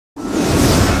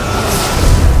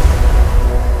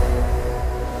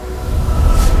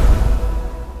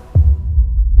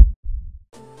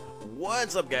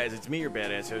What's up, guys? It's me, your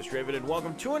badass host, Draven, and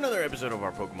welcome to another episode of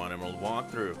our Pokemon Emerald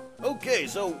walkthrough. Okay,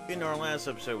 so in our last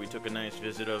episode, we took a nice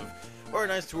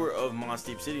tour of Moss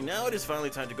Deep City. Now it is finally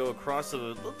time to go across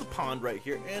the pond right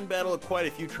here and battle quite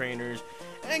a few trainers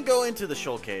and go into the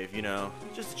Shoal Cave, you know,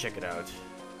 just to check it out.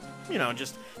 You know,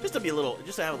 just to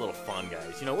have a little fun,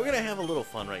 guys. You know, we're gonna have a little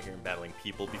fun right here in battling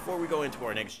people before we go into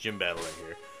our next gym battle right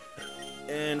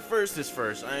here. And first is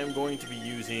first, I am going to be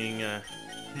using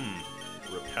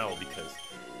Repel, because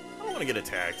I don't want to get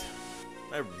attacked.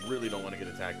 I really don't want to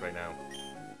get attacked right now.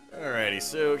 Alrighty,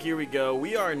 so here we go.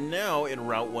 We are now in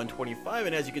Route 125,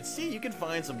 and as you can see, you can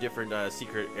find some different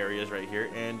secret areas right here.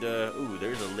 And, ooh,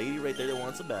 there's a lady right there that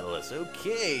wants to battle us.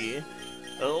 Okay,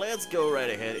 let's go right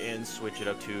ahead and switch it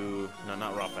up to... No,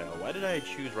 not Raphael. Why did I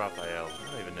choose Raphael?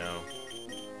 I don't even know.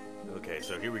 Okay,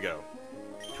 so here we go.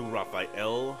 To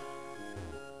Raphael.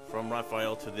 From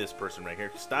Raphael to this person right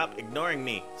here. Stop ignoring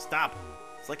me. Stop.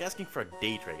 It's like asking for a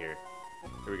date right here.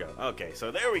 Here we go. Okay, so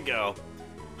there we go.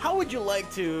 How would you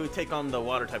like to take on the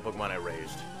water-type Pokemon I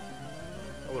raised?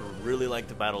 I would really like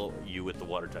to battle you with the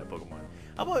water-type Pokemon.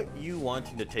 How about you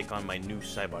wanting to take on my new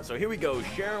Cybot? So here we go.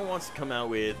 Sharon wants to come out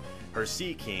with her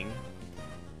Sea King.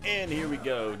 And here we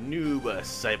go. Noob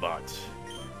Cybot.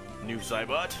 Noob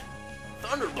Cybot.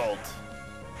 Thunderbolt.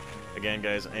 Again,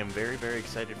 guys, I am very, very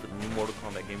excited for the new Mortal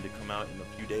Kombat game to come out in a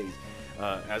few days.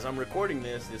 As I'm recording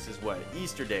this is what?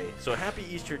 Easter Day. So happy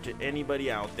Easter to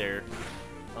anybody out there.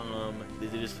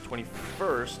 It is the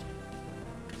 21st.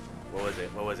 What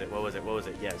was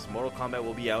it? Yes, Mortal Kombat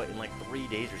will be out in like 3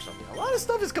 days or something. A lot of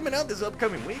stuff is coming out this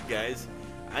upcoming week, guys.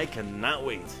 I cannot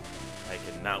wait. I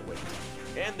cannot wait.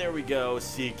 And there we go.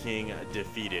 Sea King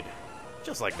defeated.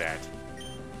 Just like that.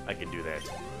 I can do that.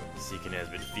 Sea King has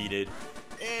been defeated.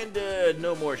 And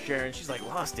no more Sharon. She's like,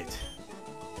 lost it.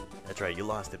 That's right, you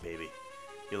lost it, baby.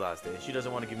 You lost it. She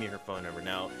doesn't want to give me her phone number.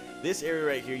 Now, this area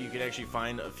right here, you can actually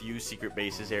find a few secret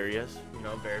bases areas. You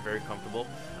know, very, very comfortable.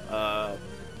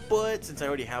 But since I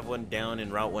already have one down in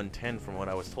Route 110 from what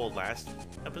I was told last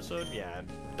episode, yeah,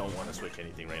 I don't want to switch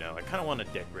anything right now. I kind of want to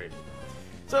decorate it.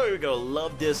 So here we go.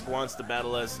 Love Disc wants to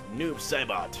battle us. Noob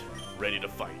Cybot, ready to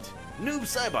fight. Noob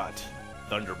Cybot,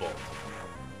 Thunderbolt.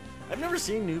 I've never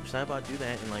seen Noob Cybot do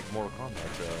that in like Mortal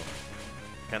Kombat, so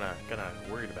kind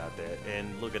of worried about that.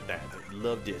 And look at that,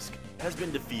 Love Disc has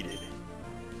been defeated.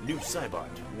 Noob Cybot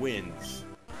wins.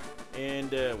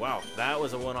 And wow, that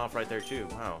was a one-off right there too.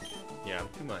 Wow, yeah,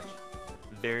 too much,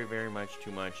 very, very much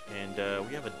too much. And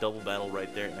we have a double battle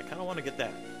right there, and I kind of want to get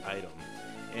that item.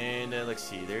 And let's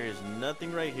see, there is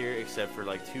nothing right here except for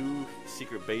like 2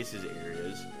 secret bases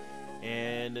areas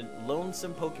and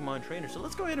lonesome Pokemon trainer. So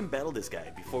let's go ahead and battle this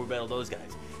guy before we battle those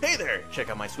guys. Hey there, check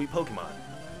out my sweet Pokemon.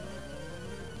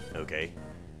 Okay,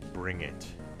 bring it.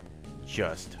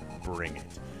 Just bring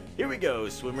it. Here we go.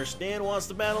 Swimmer Stan wants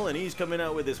to battle, and he's coming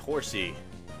out with his Horsey.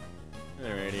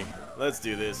 Alrighty, let's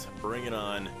do this. Bring it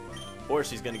on.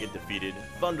 Horsey's gonna get defeated.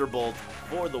 Thunderbolt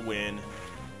for the win.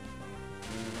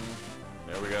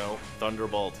 There we go.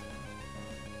 Thunderbolt.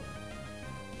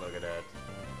 Look at that.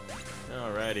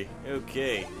 Alrighty,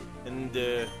 okay. And,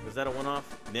 was that a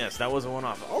one-off? Yes, that was a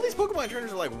one-off. All these Pokemon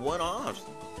trainers are like one-offs.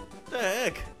 What the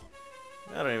heck?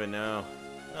 I don't even know.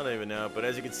 But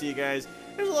as you can see, guys,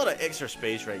 there's a lot of extra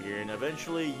space right here, and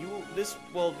eventually this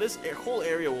whole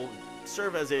area will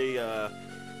serve as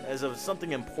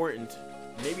something important,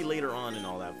 maybe later on and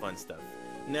all that fun stuff.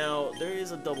 Now, there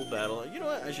is a double battle. You know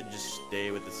what? I should just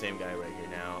stay with the same guy right here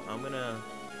now.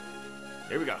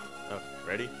 Here we go. Oh,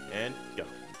 ready? And go.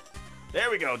 There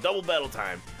we go, double battle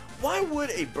time. Why would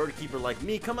a bird keeper like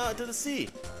me come out to the sea?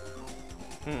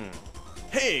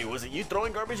 Hey, was it you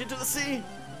throwing garbage into the sea?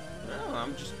 No,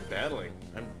 I'm just battling.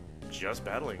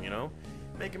 You know?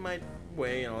 Making my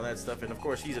way and all that stuff. And of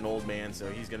course, he's an old man, so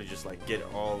he's gonna just like get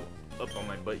all up on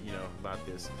my butt, you know, about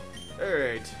this.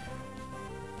 Alright.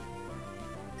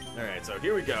 Alright, so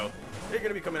here we go. They're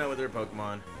gonna be coming out with their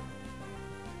Pokemon.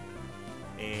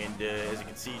 And as you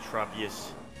can see,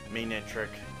 Tropius, Manectric,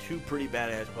 2 pretty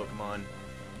badass Pokemon.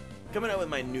 Coming out with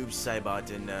my Noob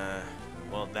Cybot and,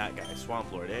 well, that guy,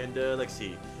 Swamplord. And, let's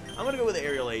see. I'm gonna go with the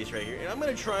Aerial Ace right here. And I'm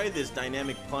gonna try this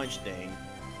Dynamic Punch thing.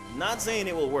 Not saying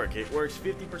it will work. It works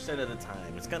 50% of the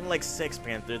time. It's kind of like Sex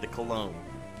Panther, the cologne.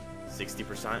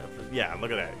 60%? Yeah, look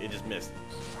at that. It just missed.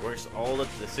 Works all the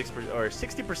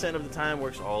 60% of the time,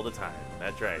 works all the time.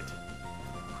 That's right.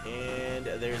 And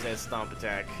there's that Stomp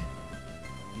Attack.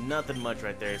 Nothing much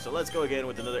right there. So let's go again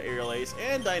with another Aerial Ace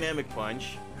and Dynamic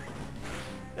Punch.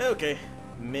 Okay,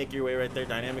 make your way right there,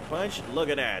 Dynamic Punch. Look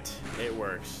at that, it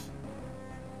works.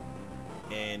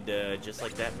 And just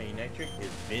like that, Manectric has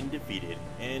been defeated.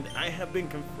 And I have been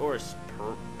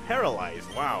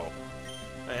paralyzed. Wow.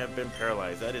 I have been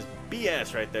paralyzed. That is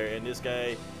BS right there. And this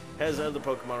guy has other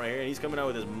Pokemon right here, and he's coming out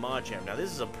with his Machamp. Now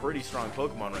this is a pretty strong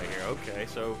Pokemon right here. Okay,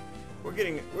 so we're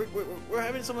having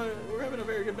a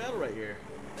very good battle right here.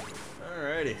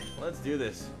 Alrighty, let's do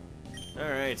this.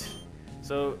 Alright.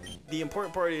 So the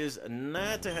important part is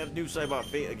not to have new Cybot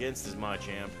Fate against his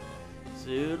Machamp.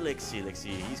 So let's see.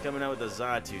 He's coming out with a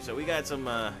Xatu. So we got some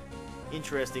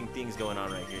interesting things going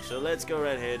on right here. So let's go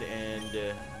right ahead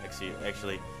and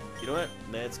actually, you know what?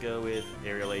 Let's go with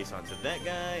Aerial Ace onto that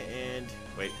guy and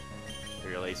wait.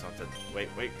 Aerial Ace onto wait,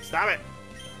 stop it!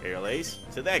 Aerial Ace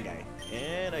to that guy.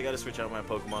 And I gotta switch out my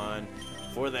Pokemon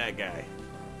for that guy.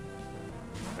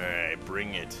 Alright,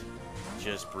 bring it.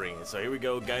 Just bring it. So here we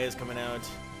go, Gaia's coming out.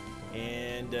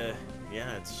 And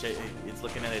yeah, it's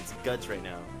looking at its guts right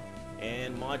now.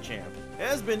 And Machamp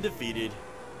has been defeated.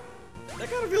 That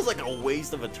kind of feels like a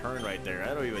waste of a turn right there.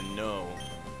 I don't even know.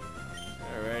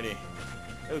 Alrighty.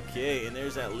 Okay, and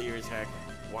there's that Leer attack.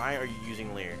 Why are you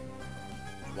using Leer?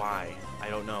 Why? I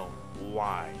don't know.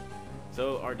 Why?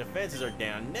 So our defenses are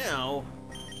down now.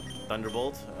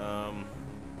 Thunderbolt.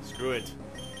 Screw it.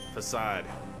 Facade.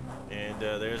 And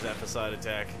there's that Facade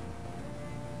attack.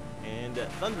 And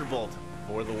Thunderbolt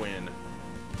for the win.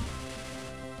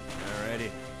 Alrighty.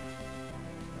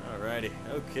 Alrighty.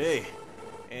 Okay.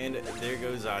 And there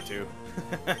goes Xatu.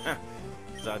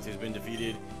 Xatu's been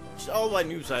defeated. All by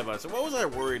new Cybots. So what was I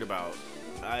worried about?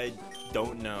 I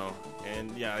don't know.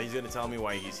 And yeah, he's gonna tell me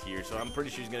why he's here. So I'm pretty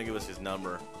sure he's gonna give us his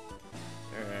number.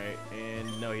 Alright,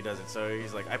 and no, he doesn't. So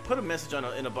he's like, I put a message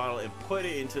in a bottle and put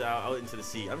it out into the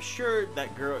sea. I'm sure that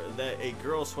a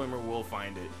girl swimmer will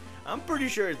find it. I'm pretty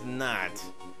sure it's not.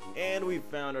 And we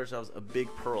found ourselves a big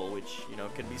pearl, which, you know,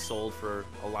 can be sold for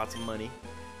a lots of money.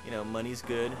 You know, money's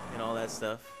good and all that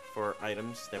stuff for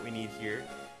items that we need here.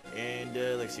 And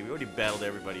let's see, we already battled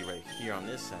everybody right here on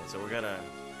this side, so we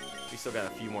still got a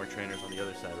few more trainers on the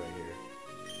other side right here.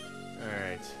 All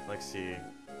right, let's see.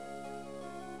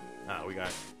 Ah, we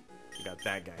got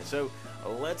that guy. So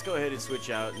let's go ahead and switch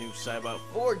out new Cybot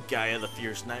for Gaia the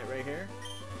Fierce Knight right here.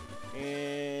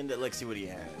 And let's see what he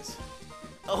has.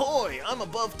 Ahoy! I'm a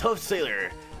buff tough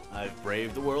sailor. I've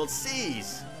braved the world's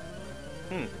seas.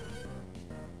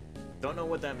 Don't know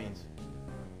what that means.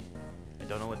 I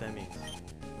don't know what that means.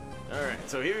 Alright,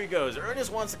 so here he goes.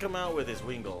 Ernest wants to come out with his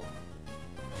Wingull.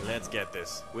 Let's get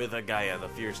this. With a Gaia the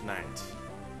Fierce Knight.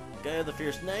 Gaia the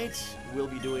Fierce Knight will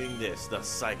be doing this, the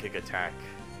Psychic Attack.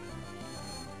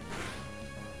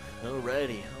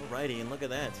 Alrighty, and look at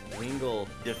that. Wingull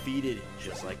defeated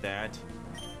just like that.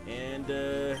 And,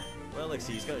 well, let's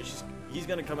see. He's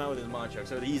gonna come out with his Machop,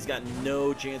 so he's got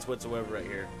no chance whatsoever right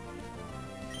here.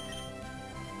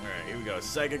 Alright, here we go.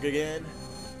 Psychic again.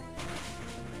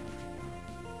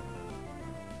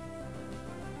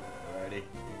 Alrighty.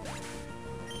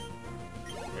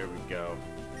 There we go.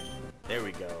 There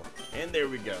we go. And there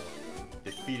we go.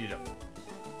 Defeated him.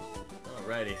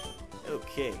 Alrighty.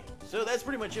 Okay. So that's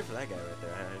pretty much it for that guy right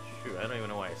there. Shoot, I don't even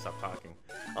know why I stopped talking.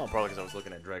 Oh, probably because I was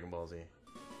looking at Dragon Ball Z.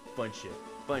 Fun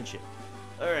shit.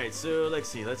 Alright, so let's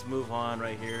see. Let's move on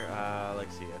right here.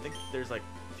 Let's see. I think there's like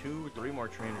 2 or 3 more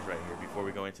trainers right here before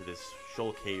we go into this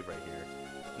Shoal cave right here.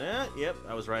 Nah, yep,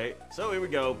 I was right. So here we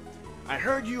go. I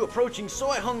heard you approaching, so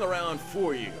I hung around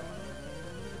for you.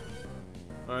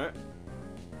 Alright.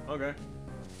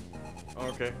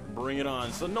 Okay, bring it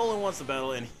on. So Nolan wants to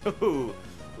battle, and ooh,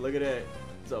 look at that.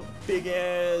 It's a big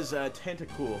ass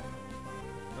tentacle.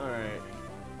 Alright.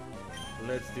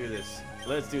 Let's do this.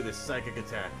 Psychic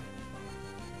Attack.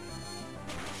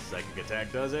 Psychic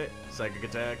Attack does it. Psychic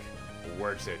Attack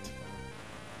works it.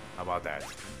 How about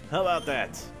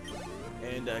that?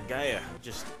 And Gaia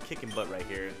just kicking butt right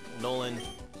here. Nolan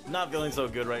not feeling so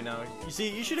good right now. You see,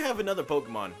 you should have another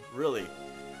Pokemon. Really.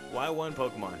 Why one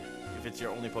Pokemon if it's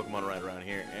your only Pokemon right around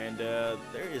here? And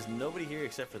there is nobody here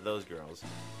except for those girls.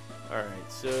 Alright,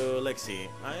 so let's see.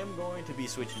 I am going to be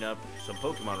switching up some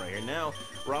Pokemon right here. Now,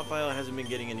 Raphael hasn't been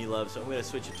getting any love, so I'm going to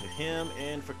switch it to him.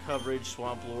 And for coverage,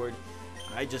 Swamp Lord,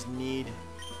 I just need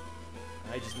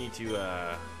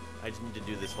to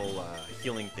do this whole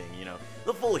healing thing, you know,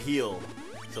 the full heal.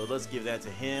 So let's give that to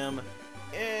him,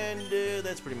 and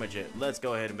that's pretty much it. Let's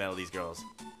go ahead and battle these girls.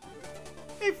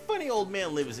 A funny old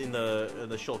man lives in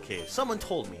the Shoal cave. Someone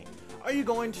told me. Are you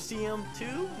going to see him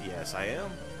too? Yes, I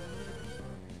am.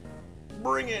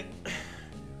 Bring it.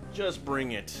 Just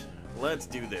bring it. Let's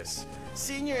do this.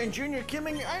 Senior and Junior Kim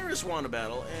and Iris want to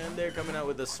battle, and they're coming out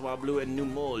with the Swablu and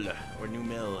Numel, or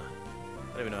Numel.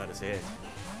 I don't even know how to say it.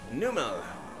 Numel.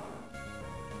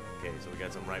 Okay, so we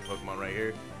got some right Pokemon right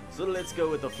here. So let's go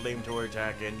with the Flamethrower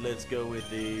attack, and let's go with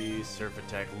the Surf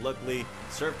attack. Luckily,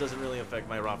 Surf doesn't really affect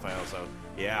my Raphael, so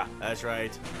yeah, that's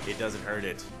right. It doesn't hurt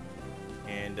it.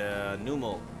 And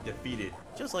Numel defeated,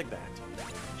 just like that.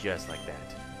 Just like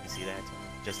that. You see that?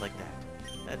 Just like that.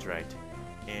 That's right.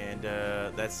 And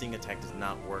that Sing attack does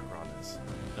not work on this.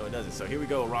 No, it doesn't. So here we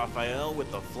go, Raphael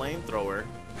with the Flamethrower.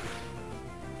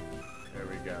 There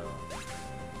we go.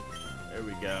 There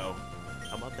we go.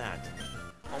 How about that?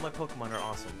 All my Pokemon are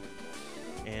awesome.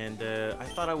 And I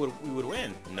thought we would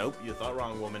win. Nope, you thought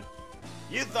wrong, woman.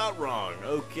 You thought wrong.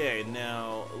 Okay,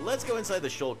 now let's go inside the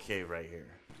Shoal Cave right here.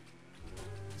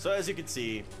 So as you can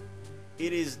see,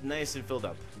 it is nice and filled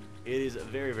up. It is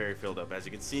very, very filled up. As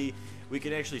you can see, we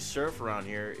can actually surf around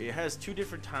here. It has 2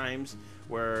 different times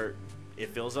where it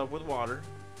fills up with water,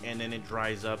 and then it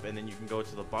dries up, and then you can go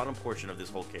to the bottom portion of this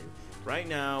whole cave. Right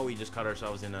now, we just caught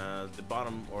ourselves in the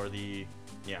bottom, or the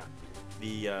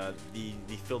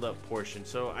filled up portion.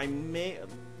 So I may,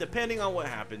 depending on what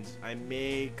happens, I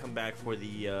may come back for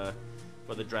the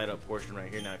dried up portion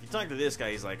right here. Now, if you talk to this guy,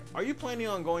 he's like, "Are you planning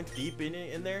on going deep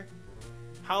in there?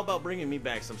 How about bringing me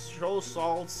back some shoal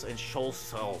salts and shoal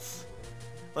cells?"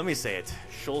 Let me say it: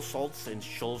 shoal salts and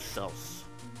shoal cells.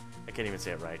 I can't even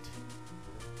say it right.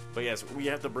 But yes, we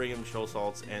have to bring him shoal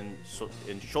salts and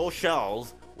shoal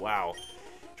shells. Wow.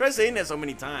 Try saying that so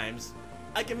many times.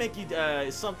 I can make you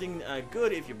something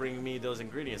good if you bring me those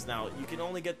ingredients. Now, you can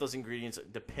only get those ingredients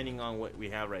depending on what we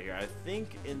have right here. I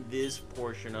think in this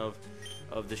portion of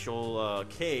the Shoal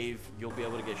cave, you'll be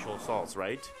able to get shoal salts,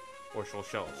 right? Or shoal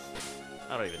shells.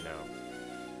 I don't even know.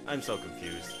 I'm so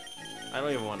confused. I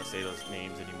don't even want to say those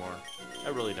names anymore. I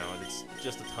really don't. It's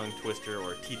just a tongue twister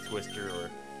or a teeth twister or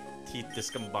teeth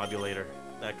discombobulator.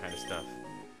 That kind of stuff.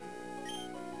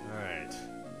 Alright.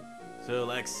 So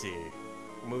let's see.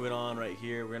 Moving on right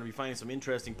here. We're going to be finding some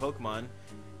interesting Pokemon.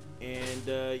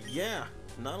 And yeah,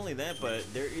 not only that, but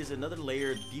there is another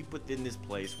layer deep within this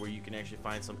place where you can actually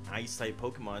find some Ice-type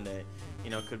Pokemon that, you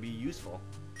know, could be useful.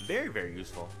 Very, very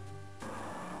useful.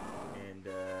 And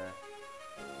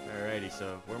alrighty,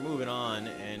 so we're moving on,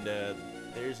 and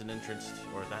there's an entrance,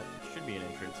 or that should be an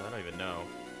entrance. I don't even know.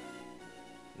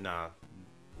 Nah,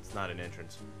 it's not an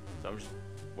entrance. So I'm just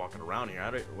walking around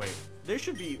here. Wait, there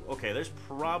should be, okay, there's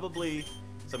probably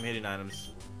some hidden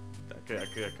items. I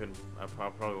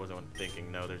probably wasn't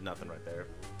thinking. No, there's nothing right there.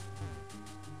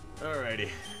 Alrighty.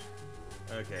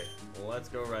 Okay, well, let's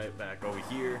go right back over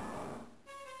here.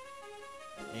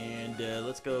 And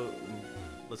let's go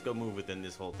move within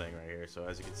this whole thing right here. So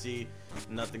as you can see,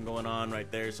 nothing going on right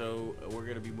there. So we're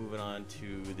gonna be moving on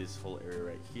to this whole area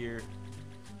right here.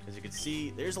 As you can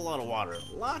see, there's a lot of water,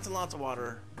 lots and lots of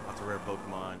water, lots of rare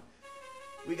Pokemon.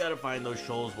 We gotta find those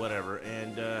shoals, whatever.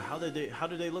 And how do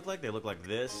they look like? They look like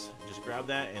this. Just grab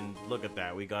that and look at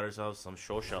that. We got ourselves some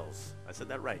shoal shells. I said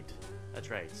that right. That's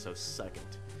right. So suck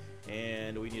it.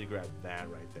 And we need to grab that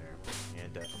right there.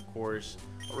 And of course,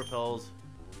 what repels?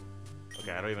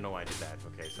 Okay, I don't even know why I did that.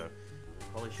 Okay, so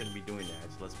probably shouldn't be doing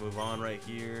that. So let's move on right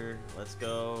here. Let's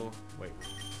go. Wait,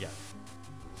 yeah.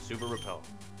 Super repel.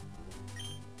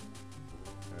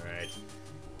 Alright.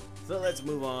 So let's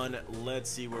move on. Let's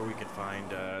see where we can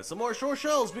find some more shore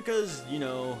shells, because, you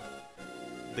know,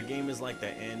 the game is like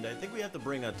that. And I think we have to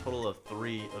bring a total of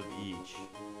 3 of each.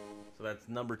 So that's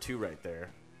number 2 right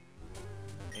there.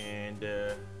 And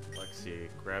let's see.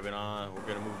 Grab it on. We're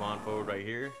going to move on forward right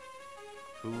here.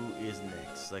 Who is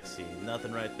next? Let's see.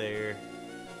 Nothing right there.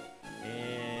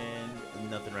 And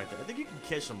nothing right there. I think you can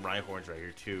catch some Rhyhorns right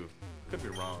here too. Could be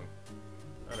wrong.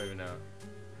 I don't even know.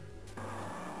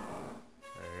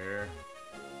 There.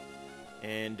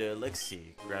 And let's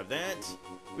see. Grab that.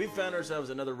 We found ourselves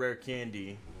another rare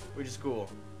candy, which is cool.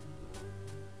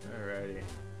 Alrighty.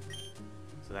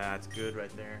 So that's good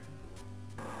right there.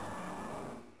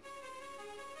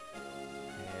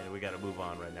 And we gotta move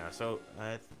on right now. So,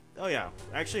 oh yeah.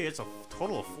 Actually, it's a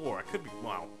total of 4. I could be,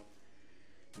 wow.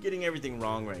 Getting everything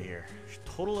wrong right here.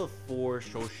 Total of 4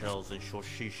 shoal shells and shoal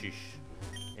shishish.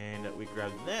 And we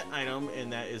grabbed that item,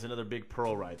 and that is another big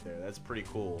pearl right there. That's pretty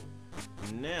cool.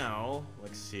 Now,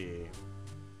 let's see.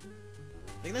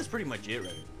 I think that's pretty much it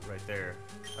right there.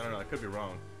 I don't know, I could be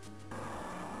wrong.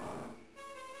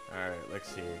 Alright, let's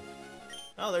see.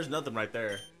 Oh, there's nothing right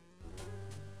there.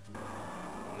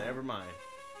 Never mind.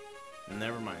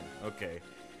 Never mind. Okay.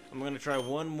 I'm going to try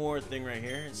one more thing right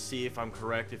here and see if I'm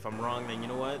correct. If I'm wrong, then you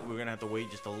know what? We're going to have to wait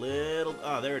just a little.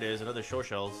 Oh, there it is. Another shoal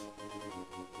shells.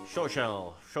 Shoal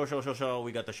shell. Shoal shell, shoal shell.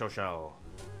 We got the shoal shell.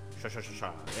 Shoal shell, shoal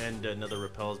shell. And another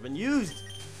repel has been used.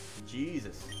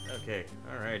 Jesus. Okay.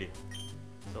 Alrighty.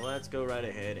 So let's go right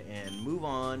ahead and move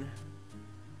on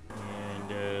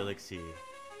And let's see.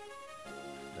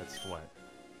 That's what?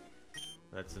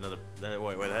 That's another.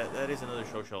 That is another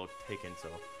Shoal taken. So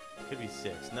it could be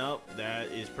 6. Nope, that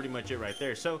is pretty much it right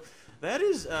there. So that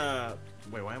is.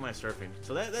 Wait, why am I surfing?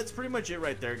 So that's pretty much it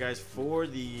right there, guys, for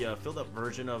the filled up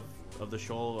version of the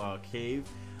Shoal cave.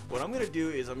 What I'm gonna do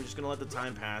is I'm just gonna let the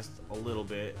time pass a little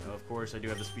bit. Of course, I do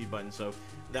have the speed button, so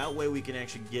that way we can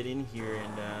actually get in here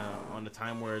and on the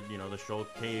time where the Shoal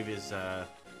cave is the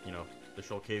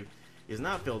Shoal cave is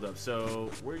not filled up. So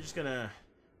we're just gonna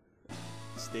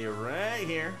stay right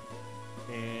here,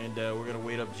 and we're gonna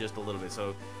wait up just a little bit.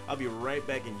 So I'll be right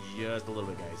back in just a little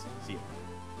bit, guys. See you.